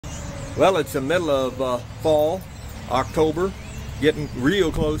Well, it's the middle of fall, October, getting real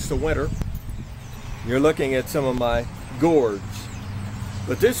close to winter. You're looking at some of my gourds.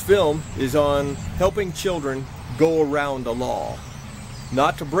 But this film is on helping children go around the law.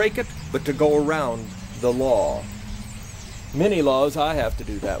 Not to break it, but to go around the law. Many laws I have to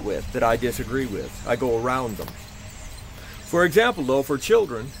do that with, that I disagree with. I go around them. For example, though, for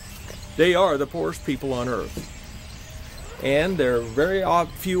children, they are the poorest people on earth. And there are very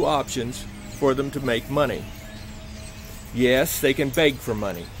few options for them to make money. Yes, they can beg for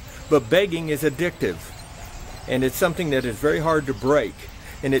money, but begging is addictive, and it's something that is very hard to break,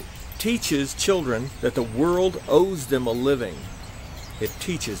 and it teaches children that the world owes them a living. It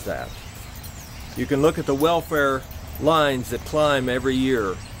teaches that. You can look at the welfare lines that climb every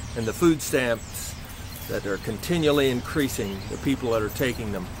year and the food stamps that are continually increasing, the people that are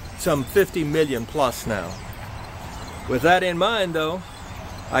taking them, some 50 million plus now. With that in mind, though,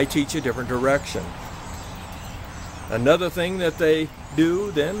 I teach a different direction. Another thing that they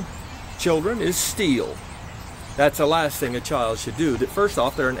do then, children, is steal. That's the last thing a child should do. First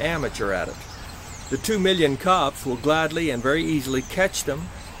off, they're an amateur at it. The 2 million cops will gladly and very easily catch them,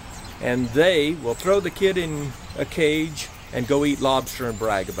 and they will throw the kid in a cage and go eat lobster and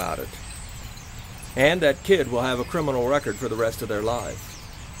brag about it. And that kid will have a criminal record for the rest of their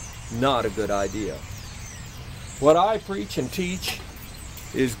life. Not a good idea. What I preach and teach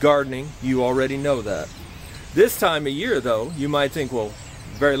is gardening. You already know that. This time of year, though, you might think, well,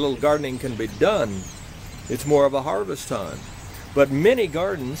 very little gardening can be done. It's more of a harvest time. But many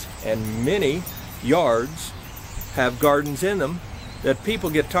gardens and many yards have gardens in them that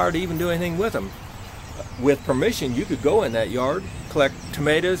people get tired of even doing anything with them. With permission, you could go in that yard, collect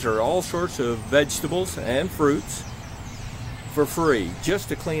tomatoes or all sorts of vegetables and fruits for free, just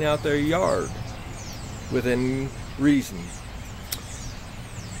to clean out their yard within reason.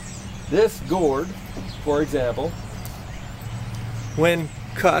 This gourd, for example, when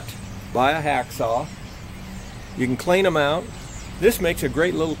cut by a hacksaw, you can clean them out. This makes a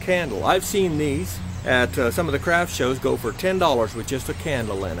great little candle. I've seen these at some of the craft shows go for $10 with just a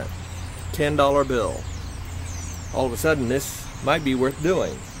candle in it. $10 bill. All of a sudden this might be worth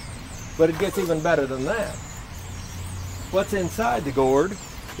doing. But it gets even better than that. What's inside the gourd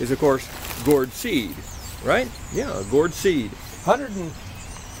is, of course, gourd seed. Right? Yeah, a gourd seed.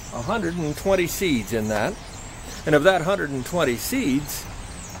 120 seeds in that. And of that 120 seeds,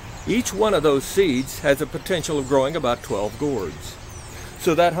 each one of those seeds has a potential of growing about 12 gourds.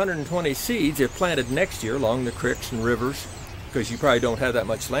 So that 120 seeds, if planted next year along the creeks and rivers, because you probably don't have that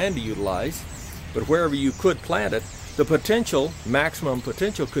much land to utilize, but wherever you could plant it, the potential, maximum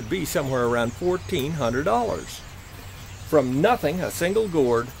potential, could be somewhere around $1,400. From nothing, a single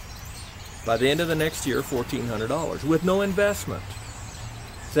gourd, by the end of the next year, $1,400 with no investment.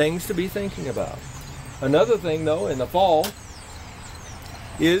 Things to be thinking about. Another thing, though, in the fall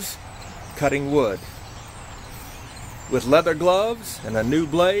is cutting wood. With leather gloves and a new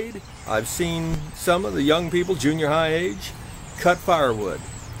blade, I've seen some of the young people, junior high age, cut firewood.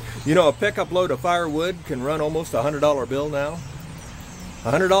 You know, a pickup load of firewood can run almost a $100 bill now.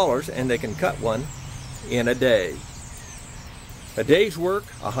 $100, and they can cut one in a day. A day's work,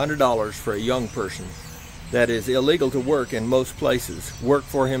 $100 for a young person. That is illegal to work in most places. Work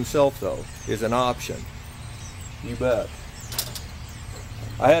for himself, though, is an option. You bet.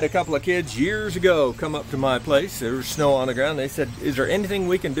 I had a couple of kids years ago come up to my place. There was snow on the ground. They said, "Is there anything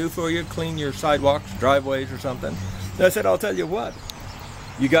we can do for you? Clean your sidewalks, driveways, or something?" And I said, "I'll tell you what.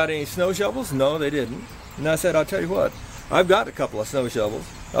 You got any snow shovels?" No, they didn't. And I said, "I'll tell you what. I've got a couple of snow shovels.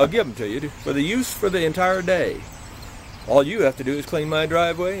 I'll give them to you for the use for the entire day. All you have to do is clean my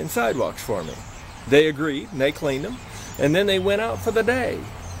driveway and sidewalks for me." They agreed, and they cleaned them, and then they went out for the day.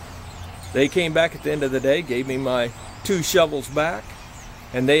 They came back at the end of the day, gave me my 2 shovels back,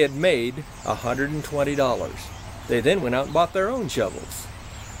 and they had made $120. They then went out and bought their own shovels.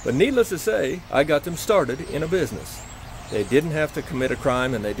 But needless to say, I got them started in a business. They didn't have to commit a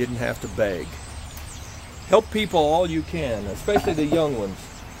crime, and they didn't have to beg. Help people all you can, especially the young ones.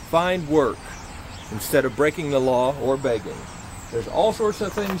 Find work instead of breaking the law or begging. There's all sorts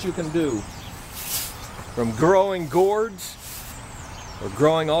of things you can do. From growing gourds, or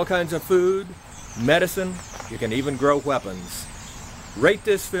growing all kinds of food, medicine, you can even grow weapons. Rate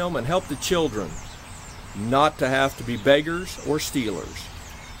this film and help the children not to have to be beggars or stealers.